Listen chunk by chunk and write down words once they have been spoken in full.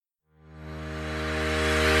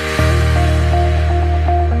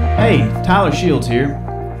Hey, Tyler Shields here,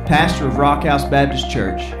 pastor of Rock House Baptist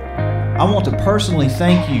Church. I want to personally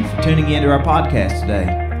thank you for tuning into our podcast today.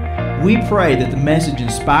 We pray that the message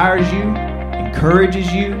inspires you,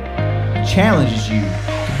 encourages you, and challenges you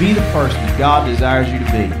to be the person that God desires you to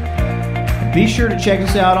be. And be sure to check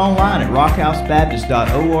us out online at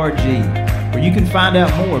rockhousebaptist.org, where you can find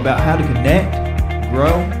out more about how to connect,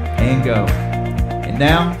 grow, and go. And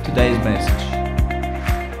now, today's message.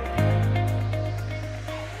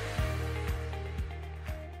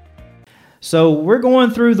 So we're going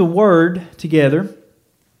through the Word together.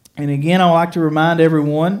 And again, I'd like to remind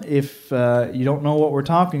everyone, if you don't know what we're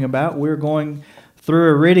talking about, we're going through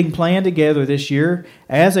a reading plan together this year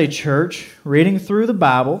as a church, reading through the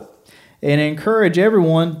Bible, and encourage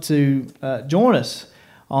everyone to join us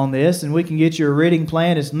on this, and we can get you a reading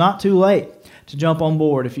plan. It's not too late to jump on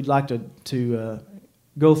board if you'd like to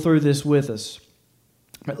go through this with us.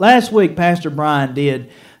 But last week, Pastor Brian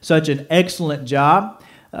did such an excellent job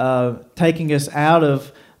taking us out of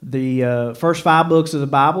the first 5 books of the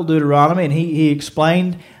Bible, Deuteronomy, and he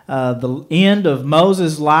explained the end of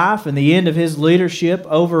Moses' life and the end of his leadership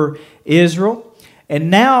over Israel. And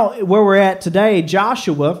now, where we're at today,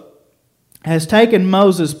 Joshua has taken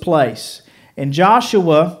Moses' place. And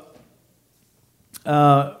Joshua,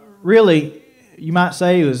 really, you might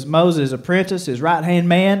say, he was Moses' apprentice, his right-hand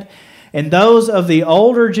man. And those of the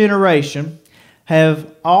older generation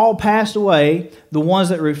have all passed away, the ones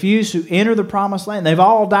that refused to enter the promised land. They've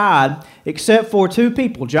all died except for 2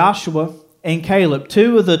 people, Joshua and Caleb,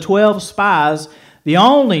 2 of the 12 spies, the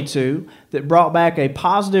only 2 that brought back a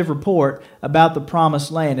positive report about the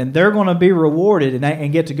promised land. And they're going to be rewarded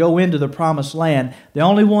and get to go into the promised land, the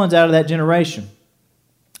only ones out of that generation.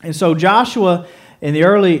 And so Joshua, in the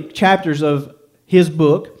early chapters of his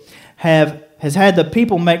book, has had the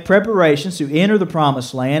people make preparations to enter the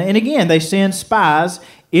promised land. And again, they send spies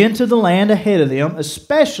into the land ahead of them,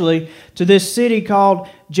 especially to this city called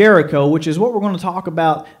Jericho, which is what we're going to talk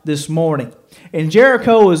about this morning. And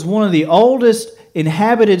Jericho is one of the oldest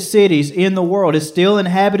inhabited cities in the world. It's still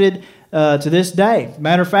inhabited to this day.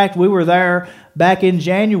 Matter of fact, we were there back in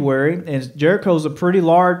January, and Jericho is a pretty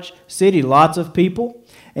large city, lots of people.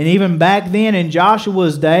 And even back then in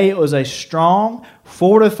Joshua's day, it was a strong,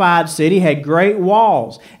 fortified city, had great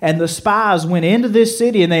walls. And the spies went into this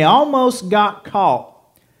city and they almost got caught.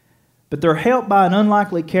 But they're helped by an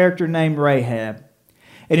unlikely character named Rahab.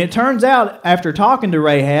 And it turns out, after talking to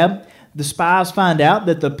Rahab, the spies find out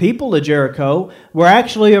that the people of Jericho were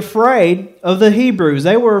actually afraid of the Hebrews.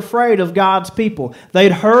 They were afraid of God's people.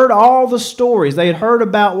 They'd heard all the stories. They'd heard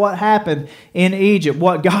about what happened in Egypt,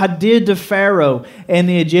 what God did to Pharaoh and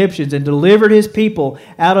the Egyptians and delivered His people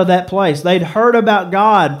out of that place. They'd heard about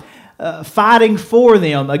God fighting for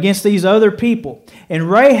them against these other people.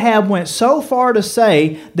 And Rahab went so far to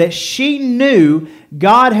say that she knew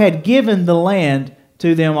God had given the land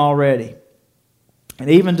to them already. And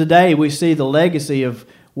even today, we see the legacy of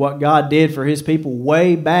what God did for His people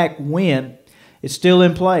way back when. It's still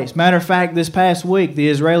in place. Matter of fact, this past week, the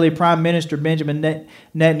Israeli Prime Minister Benjamin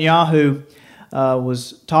Netanyahu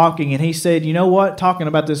was talking, and he said, you know what? Talking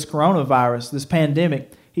about this coronavirus, this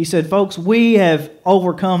pandemic, he said, folks, we have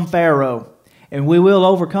overcome Pharaoh, and we will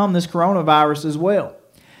overcome this coronavirus as well.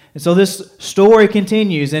 And so this story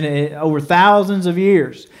continues over thousands of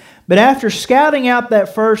years. But after scouting out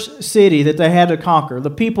that first city that they had to conquer,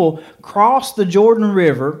 the people crossed the Jordan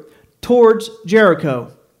River towards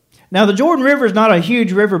Jericho. Now, the Jordan River is not a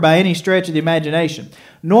huge river by any stretch of the imagination.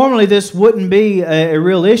 Normally, this wouldn't be a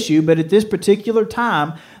real issue, but at this particular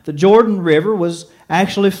time, the Jordan River was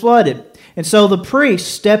actually flooded. And so the priests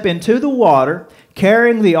step into the water,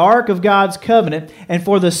 carrying the Ark of God's covenant, and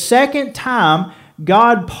for the second time,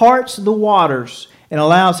 God parts the waters and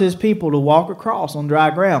allows His people to walk across on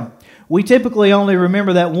dry ground. We typically only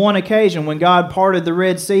remember that one occasion when God parted the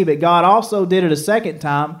Red Sea, but God also did it a second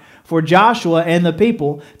time for Joshua and the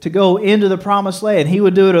people to go into the promised land. He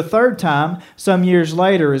would do it a third time some years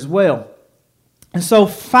later as well. And so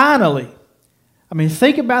finally,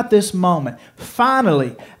 think about this moment.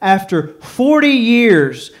 Finally, after 40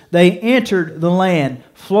 years, they entered the land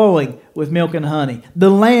flowing with milk and honey.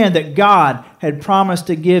 The land that God had promised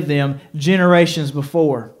to give them generations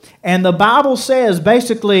before. And the Bible says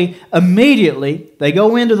basically immediately they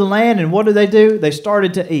go into the land, and what do? They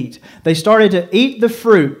started to eat. They started to eat the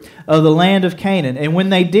fruit of the land of Canaan. And when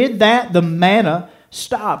they did that, the manna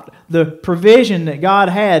stopped. The provision that God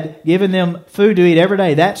had given them food to eat every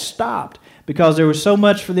day, that stopped because there was so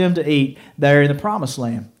much for them to eat there in the promised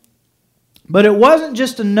land. But it wasn't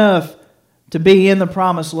just enough to be in the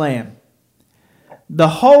promised land. The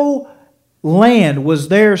whole land was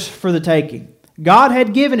theirs for the taking. God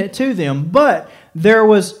had given it to them, but there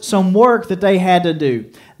was some work that they had to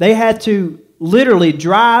do. They had to literally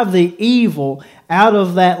drive the evil out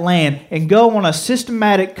of that land and go on a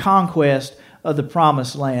systematic conquest of the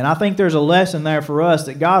promised land. I think there's a lesson there for us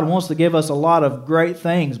that God wants to give us a lot of great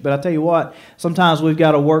things, but I tell you what, sometimes we've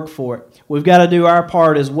got to work for it. We've got to do our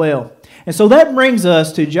part as well. And so that brings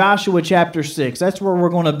us to Joshua chapter 6. That's where we're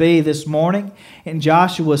going to be this morning, in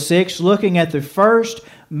Joshua 6, looking at the first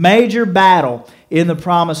major battle in the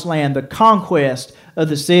promised land, the conquest of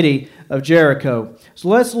the city of Jericho. So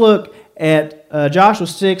let's look at Joshua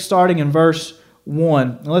 6, starting in verse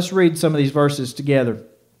 1. Let's read some of these verses together.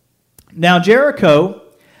 Now Jericho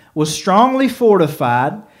was strongly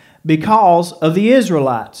fortified because of the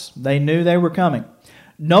Israelites. They knew they were coming.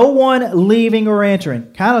 No one leaving or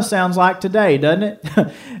entering. Kind of sounds like today, doesn't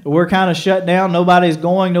it? We're kind of shut down. Nobody's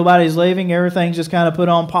going, nobody's leaving. Everything's just kind of put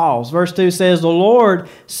on pause. Verse 2 says, the Lord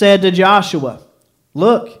said to Joshua,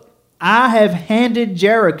 look, I have handed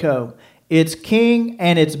Jericho, its king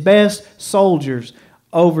and its best soldiers,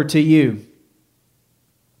 over to you.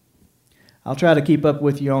 I'll try to keep up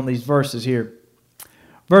with you on these verses here.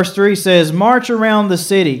 Verse 3 says, march around the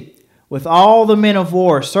city with all the men of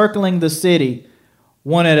war circling the city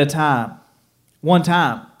one at a time. One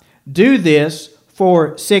time. Do this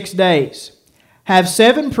for 6 days. Have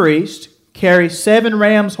 7 priests carry 7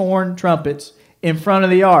 ram's horn trumpets in front of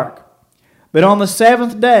the ark. But on the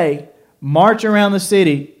 7th day, march around the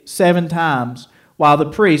city 7 times while the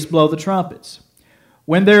priests blow the trumpets.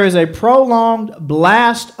 When there is a prolonged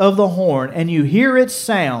blast of the horn and you hear its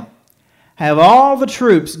sound, have all the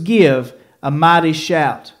troops give a mighty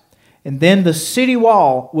shout. And then the city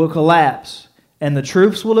wall will collapse and the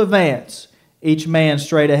troops will advance, each man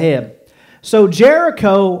straight ahead. So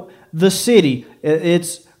Jericho, the city,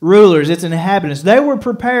 its rulers, its inhabitants, they were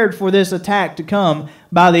prepared for this attack to come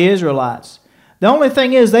by the Israelites. The only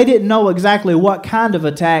thing is they didn't know exactly what kind of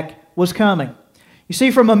attack was coming. You see,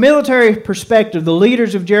 from a military perspective, the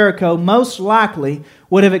leaders of Jericho most likely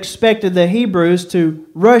would have expected the Hebrews to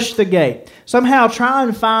rush the gate, somehow try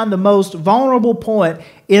and find the most vulnerable point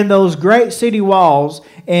in those great city walls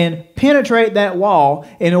and penetrate that wall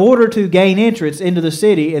in order to gain entrance into the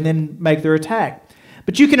city and then make their attack.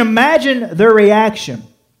 But you can imagine their reaction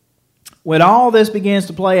when all this begins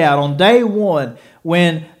to play out on day 1,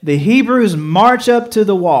 when the Hebrews march up to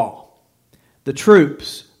the wall. The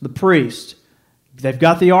troops, the priests, they've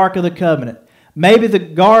got the Ark of the Covenant. Maybe the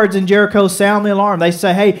guards in Jericho sound the alarm. They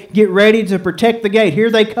say, hey, get ready to protect the gate.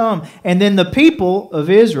 Here they come. And then the people of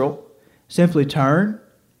Israel simply turn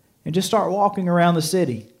and just start walking around the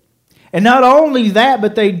city. And not only that,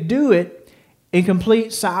 but they do it in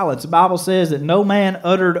complete silence. The Bible says that no man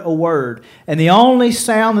uttered a word. And the only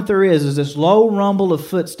sound that there is this low rumble of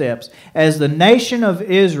footsteps as the nation of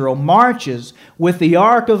Israel marches with the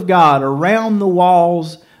Ark of God around the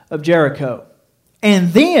walls of Jericho. And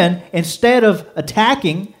then, instead of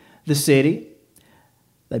attacking the city,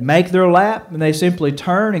 they make their lap and they simply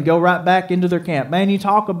turn and go right back into their camp. Man, you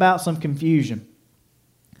talk about some confusion.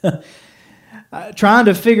 Trying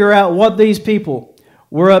to figure out what these people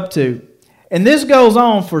were up to. And this goes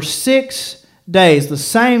on for 6 days. The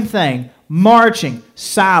same thing. Marching,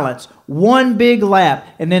 silence, one big lap,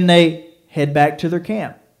 and then they head back to their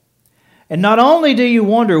camp. And not only do you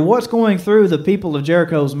wonder what's going through the people of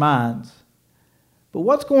Jericho's minds, but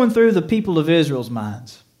what's going through the people of Israel's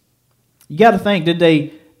minds? You got to think, did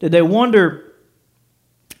they wonder,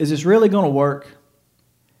 is this really going to work?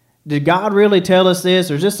 Did God really tell us this?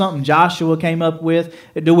 Or is this something Joshua came up with?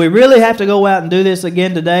 Do we really have to go out and do this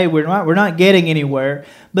again today? We're not getting anywhere.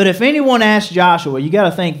 But if anyone asked Joshua, you got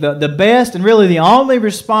to think the best and really the only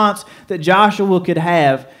response that Joshua could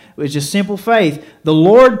have was just simple faith. The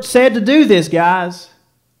Lord said to do this, guys,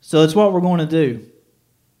 so it's what we're going to do.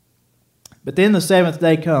 But then the 7th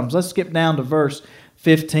day comes. Let's skip down to verse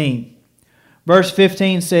 15. Verse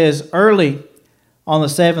 15 says, early on the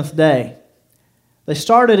 7th day, they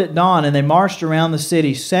started at dawn and they marched around the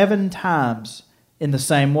city 7 times in the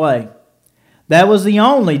same way. That was the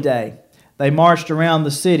only day they marched around the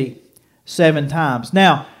city 7 times.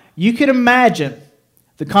 Now, you can imagine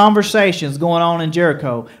the conversations going on in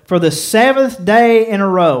Jericho. For the 7th day in a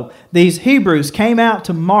row, these Hebrews came out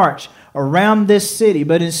to march around this city,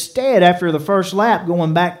 but instead, after the first lap,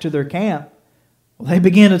 going back to their camp, they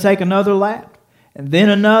began to take another lap, and then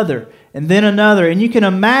another, and then another. And you can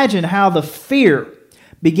imagine how the fear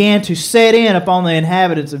began to set in upon the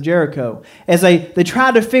inhabitants of Jericho as they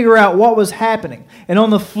tried to figure out what was happening. And on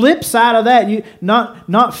the flip side of that,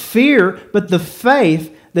 not fear, but the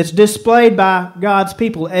faith that's displayed by God's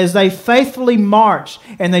people as they faithfully marched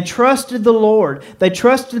and they trusted the Lord. They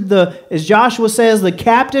trusted as Joshua says, the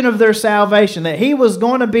captain of their salvation, that he was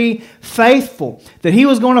going to be faithful, that he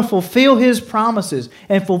was going to fulfill his promises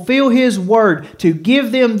and fulfill his word to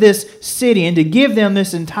give them this city and to give them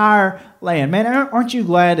this entire land. Man, aren't you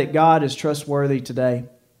glad that God is trustworthy today?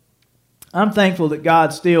 I'm thankful that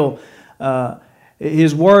God still,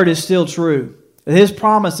 His word is still true. His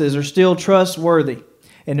promises are still trustworthy,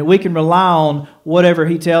 and that we can rely on whatever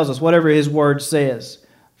He tells us, whatever His word says.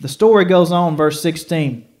 The story goes on, verse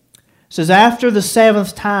 16. It says, after the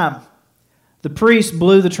seventh time, the priests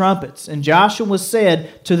blew the trumpets, and Joshua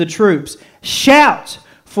said to the troops, shout,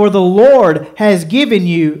 for the Lord has given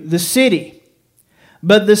you the city.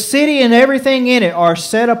 But the city and everything in it are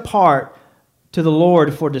set apart to the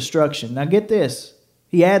Lord for destruction. Now get this.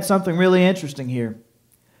 He adds something really interesting here.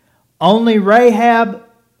 Only Rahab,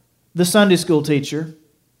 the Sunday school teacher,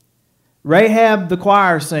 Rahab, the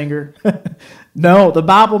choir singer, no, the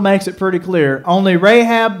Bible makes it pretty clear. Only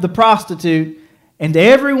Rahab, the prostitute, and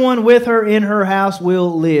everyone with her in her house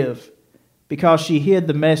will live, because she hid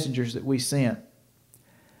the messengers that we sent.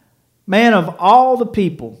 Man, of all the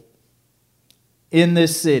people in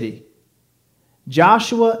this city,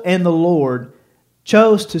 Joshua and the Lord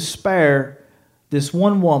chose to spare this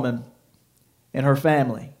one woman and her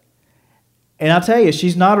family. And I tell you,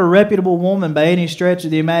 she's not a reputable woman by any stretch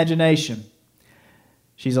of the imagination.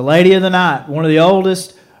 She's a lady of the night, one of the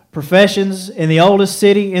oldest professions in the oldest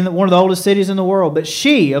city, one of the oldest cities in the world. But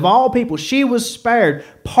she, of all people, she was spared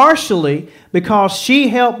partially because she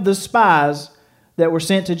helped the spies that were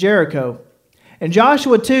sent to Jericho. And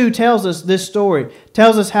Joshua 2 tells us this story,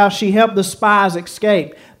 tells us how she helped the spies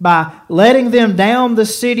escape by letting them down the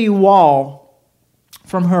city wall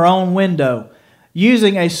from her own window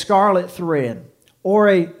using a scarlet thread or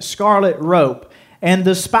a scarlet rope. And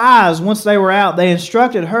the spies, once they were out, they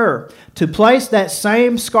instructed her to place that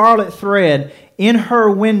same scarlet thread in her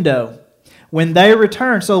window when they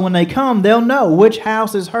return. So when they come, they'll know which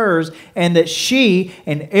house is hers and that she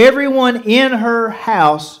and everyone in her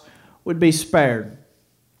house would be spared.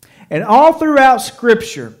 And all throughout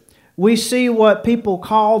Scripture, we see what people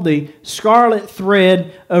call the scarlet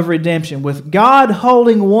thread of redemption, with God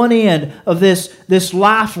holding one end of this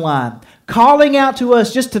lifeline, calling out to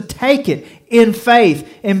us just to take it in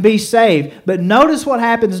faith and be saved. But notice what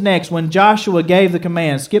happens next when Joshua gave the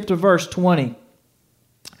command. Skip to verse 20. It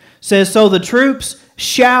says, so the troops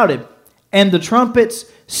shouted and the trumpets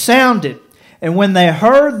sounded. And when they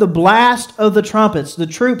heard the blast of the trumpets, the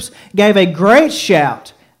troops gave a great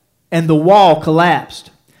shout, and the wall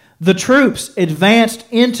collapsed. The troops advanced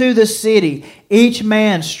into the city, each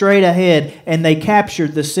man straight ahead, and they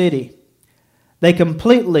captured the city. They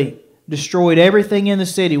completely destroyed everything in the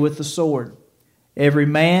city with the sword. Every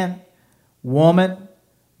man, woman,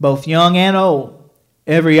 both young and old,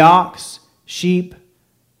 every ox, sheep,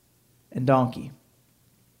 and donkey.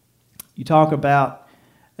 You talk about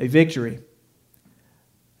a victory.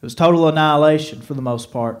 It was total annihilation for the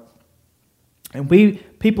most part. And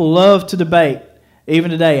people love to debate, even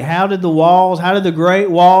today, how did the great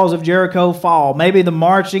walls of Jericho fall? Maybe the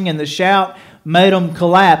marching and the shout made them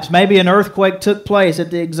collapse. Maybe an earthquake took place at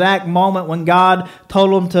the exact moment when God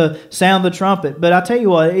told them to sound the trumpet. But I tell you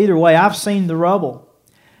what, either way, I've seen the rubble.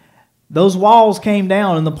 Those walls came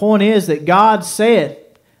down, and the point is that God said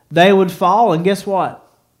they would fall, and guess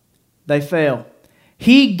what? They fell.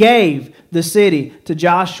 He gave the city to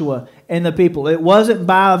Joshua and the people. It wasn't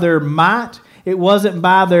by their might. It wasn't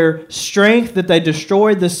by their strength that they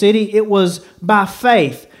destroyed the city. It was by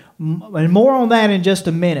faith. And more on that in just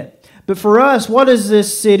a minute. But for us, what does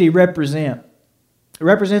this city represent? It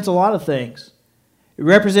represents a lot of things. It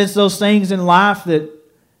represents those things in life that,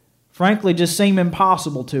 frankly, just seem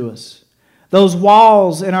impossible to us. Those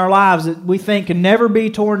walls in our lives that we think can never be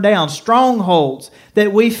torn down. Strongholds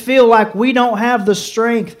that we feel like we don't have the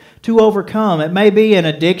strength to overcome. It may be an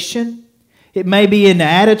addiction. It may be an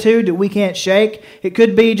attitude that we can't shake. It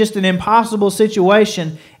could be just an impossible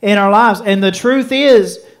situation in our lives. And the truth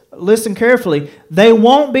is, listen carefully, they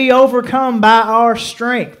won't be overcome by our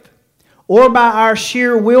strength or by our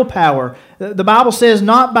sheer willpower. The Bible says,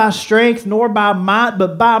 not by strength nor by might,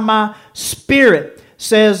 but by my Spirit,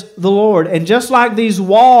 says the Lord. And just like these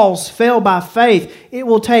walls fell by faith, it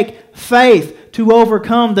will take faith to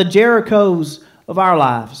overcome the Jerichos of our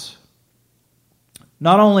lives.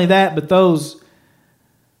 Not only that, but those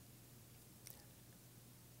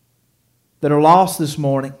that are lost this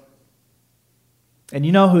morning, and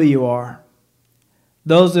you know who you are.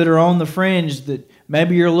 Those that are on the fringe, that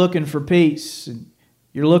maybe you're looking for peace, and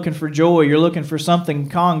you're looking for joy, you're looking for something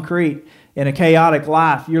concrete. in a chaotic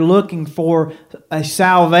life. You're looking for a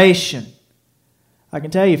salvation. I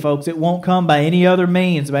can tell you, folks, it won't come by any other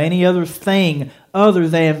means, by any other thing other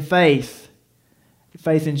than faith.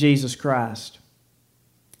 Faith in Jesus Christ.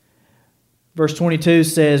 Verse 22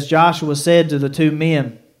 says, Joshua said to the two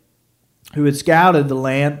men who had scouted the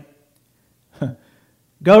land,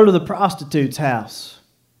 "Go to the prostitute's house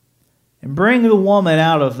and bring the woman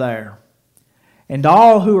out of there, and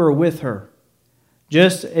all who are with her,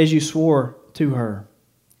 just as you swore to her."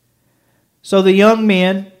 So the young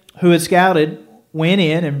men who had scouted went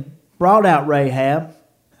in and brought out Rahab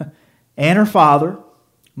and her father,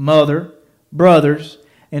 mother, brothers,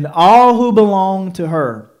 and all who belonged to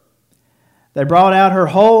her. They brought out her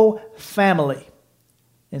whole family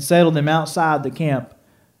and settled them outside the camp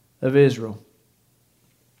of Israel.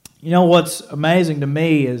 You know what's amazing to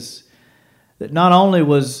me is that not only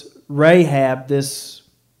was Rahab, this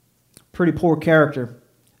pretty poor character,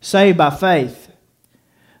 saved by faith,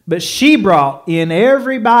 but she brought in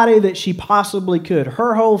everybody that she possibly could.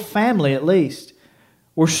 Her whole family, at least,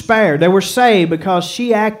 were spared. They were saved because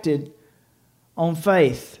she acted on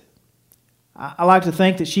faith. I like to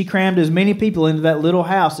think that she crammed as many people into that little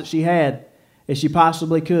house that she had as she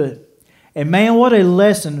possibly could. And man, what a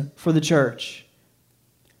lesson for the church.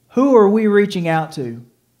 Who are we reaching out to?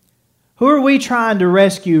 Who are we trying to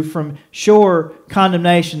rescue from sure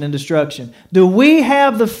condemnation and destruction? Do we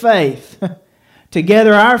have the faith to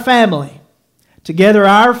gather our family, to gather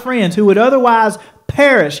our friends who would otherwise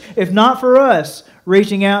perish if not for us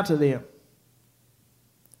reaching out to them?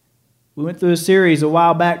 We went through a series a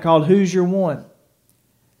while back called Who's Your One?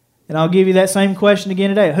 And I'll give you that same question again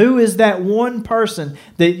today. Who is that one person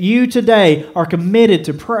that you today are committed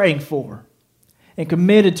to praying for and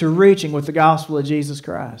committed to reaching with the gospel of Jesus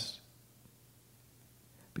Christ?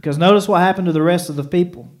 Because notice what happened to the rest of the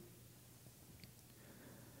people.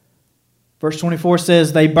 Verse 24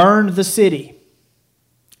 says, "They burned the city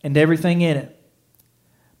and everything in it.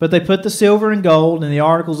 But they put the silver and gold and the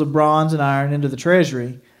articles of bronze and iron into the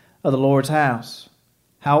treasury of the Lord's house.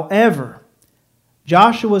 However,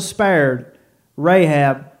 Joshua spared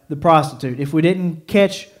Rahab the prostitute." If we didn't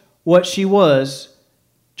catch what she was,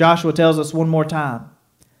 Joshua tells us one more time.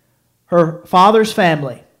 Her father's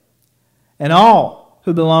family and all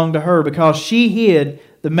who belonged to her, because she hid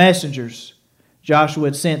the messengers Joshua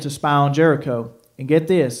had sent to spy on Jericho. And get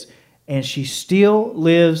this, and she still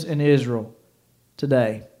lives in Israel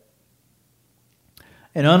today.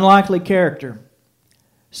 An unlikely character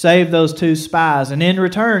saved those two spies, and in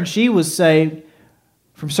return she was saved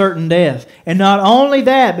from certain death. And not only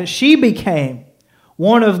that, but she became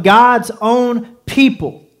one of God's own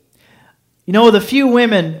people. You know, the few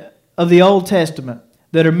women of the Old Testament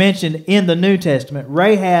that are mentioned in the New Testament,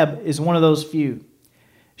 Rahab is one of those few.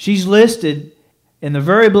 She's listed in the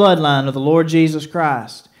very bloodline of the Lord Jesus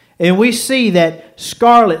Christ. And we see that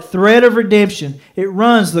scarlet thread of redemption. It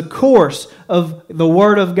runs the course of the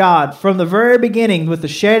Word of God from the very beginning with the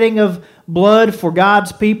shedding of blood for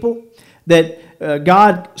God's people, that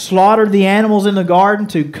God slaughtered the animals in the garden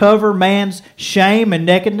to cover man's shame and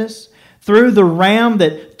nakedness, through the ram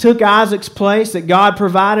that took Isaac's place that God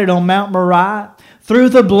provided on Mount Moriah, through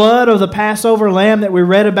the blood of the Passover lamb that we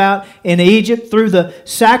read about in Egypt, through the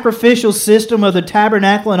sacrificial system of the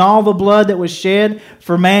tabernacle and all the blood that was shed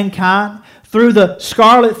for mankind, through the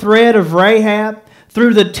scarlet thread of Rahab,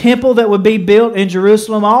 through the temple that would be built in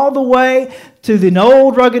Jerusalem, all the way to the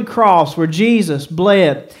old rugged cross where Jesus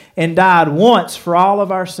bled and died once for all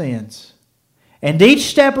of our sins. And each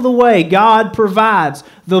step of the way, God provides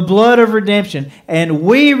the blood of redemption, and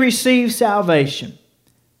we receive salvation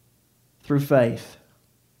through faith.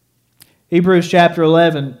 Hebrews chapter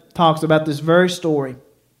 11 talks about this very story. And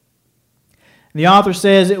the author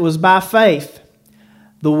says it was by faith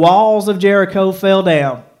the walls of Jericho fell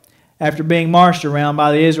down after being marched around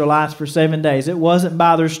by the Israelites for 7 days. It wasn't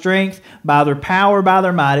by their strength, by their power, by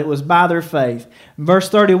their might. It was by their faith. And verse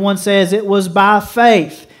 31 says it was by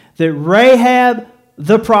faith that Rahab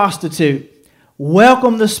the prostitute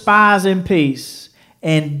welcomed the spies in peace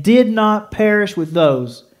and did not perish with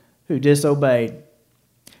those who disobeyed.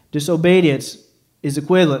 Disobedience is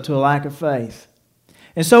equivalent to a lack of faith.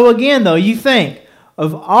 And so again, though, you think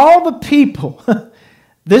of all the people,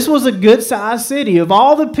 this was a good-sized city. Of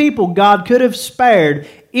all the people God could have spared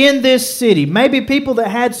in this city, maybe people that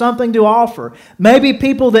had something to offer, maybe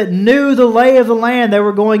people that knew the lay of the land they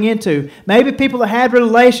were going into, maybe people that had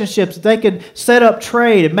relationships that they could set up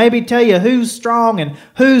trade and maybe tell you who's strong and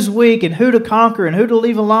who's weak and who to conquer and who to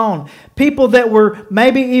leave alone. People that were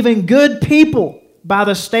maybe even good people by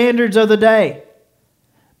the standards of the day.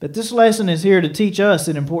 But this lesson is here to teach us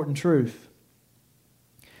an important truth.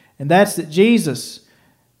 And that's that Jesus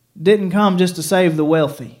didn't come just to save the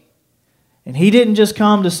wealthy. And He didn't just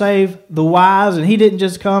come to save the wise, and He didn't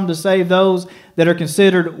just come to save those that are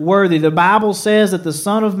considered worthy. The Bible says that the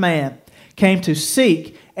Son of Man came to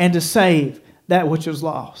seek and to save that which was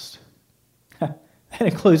lost. That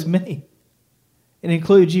includes me. It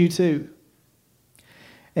includes you too.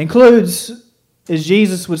 It includes, as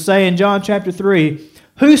Jesus would say in John chapter 3,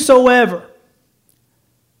 whosoever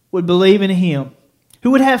would believe in Him, who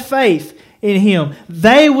would have faith in Him,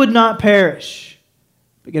 they would not perish,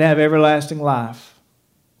 but could have everlasting life.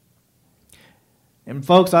 And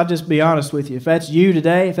folks, I'll just be honest with you. If that's you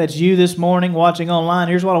today, if that's you this morning watching online,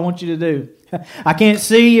 here's what I want you to do. I can't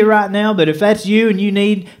see you right now, but if that's you and you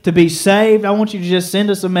need to be saved, I want you to just send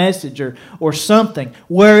us a message or something.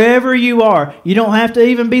 Wherever you are, you don't have to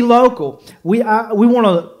even be local. We want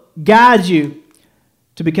to guide you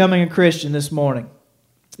to becoming a Christian this morning.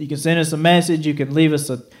 You can send us a message, you can leave us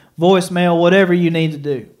a voicemail, whatever you need to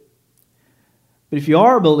do. But if you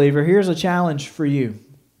are a believer, here's a challenge for you.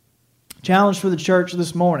 Challenge for the church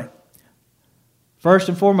this morning. First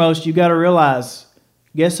and foremost, you've got to realize,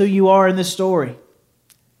 guess who you are in this story?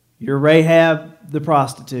 You're Rahab the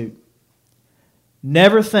prostitute.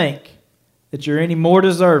 Never think that you're any more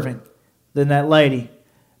deserving than that lady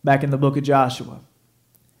back in the book of Joshua.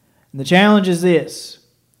 And the challenge is this.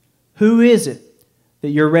 Who is it that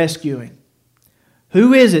you're rescuing?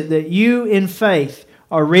 Who is it that you in faith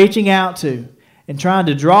are reaching out to and trying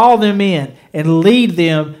to draw them in and lead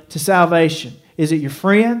them to salvation? Is it your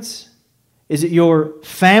friends? Is it your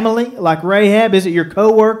family like Rahab? Is it your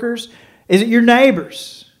co-workers? Is it your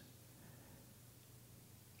neighbors?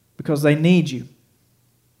 Because they need you.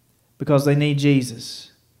 Because they need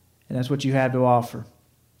Jesus. And that's what you have to offer.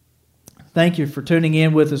 Thank you for tuning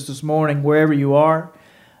in with us this morning wherever you are.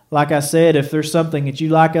 Like I said, if there's something that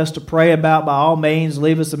you'd like us to pray about, by all means,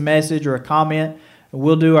 leave us a message or a comment, and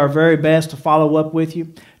we'll do our very best to follow up with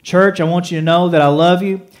you. Church, I want you to know that I love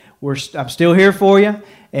you. I'm still here for you,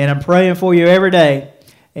 and I'm praying for you every day.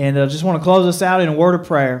 And I just want to close us out in a word of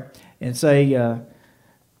prayer and say, have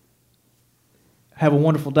a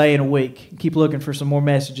wonderful day and a week. Keep looking for some more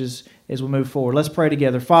messages as we move forward. Let's pray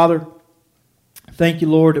together. Father, thank you,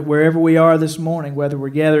 Lord, that wherever we are this morning, whether we're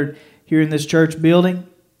gathered here in this church building,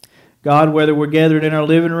 God, whether we're gathered in our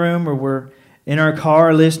living room or we're in our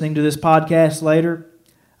car listening to this podcast later,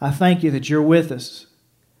 I thank you that you're with us.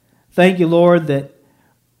 Thank you, Lord, that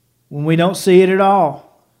when we don't see it at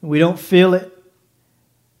all, we don't feel it,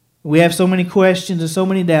 we have so many questions and so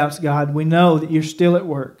many doubts, God, we know that you're still at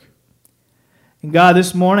work. And God,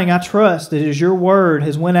 this morning I trust that as your word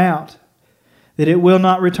has went out, that it will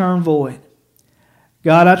not return void.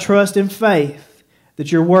 God, I trust in faith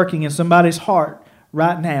that you're working in somebody's heart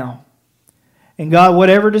right now. And God,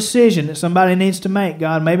 whatever decision that somebody needs to make,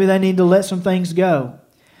 God, maybe they need to let some things go.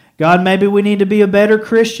 God, maybe we need to be a better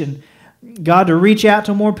Christian. God, to reach out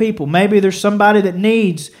to more people. Maybe there's somebody that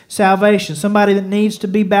needs salvation, somebody that needs to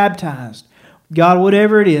be baptized. God,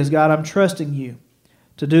 whatever it is, God, I'm trusting you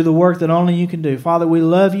to do the work that only you can do. Father, we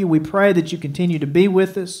love you. We pray that you continue to be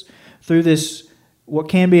with us through this, what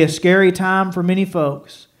can be a scary time for many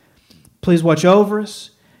folks. Please watch over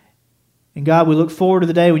us. And God, we look forward to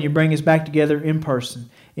the day when you bring us back together in person.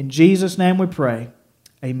 In Jesus' name we pray.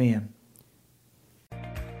 Amen.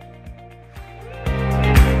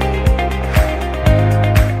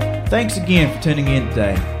 Thanks again for tuning in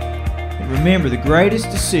today. And remember, the greatest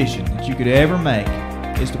decision that you could ever make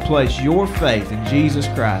is to place your faith in Jesus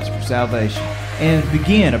Christ for salvation and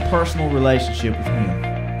begin a personal relationship with Him.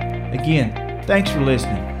 Again, thanks for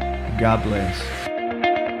listening, and God bless.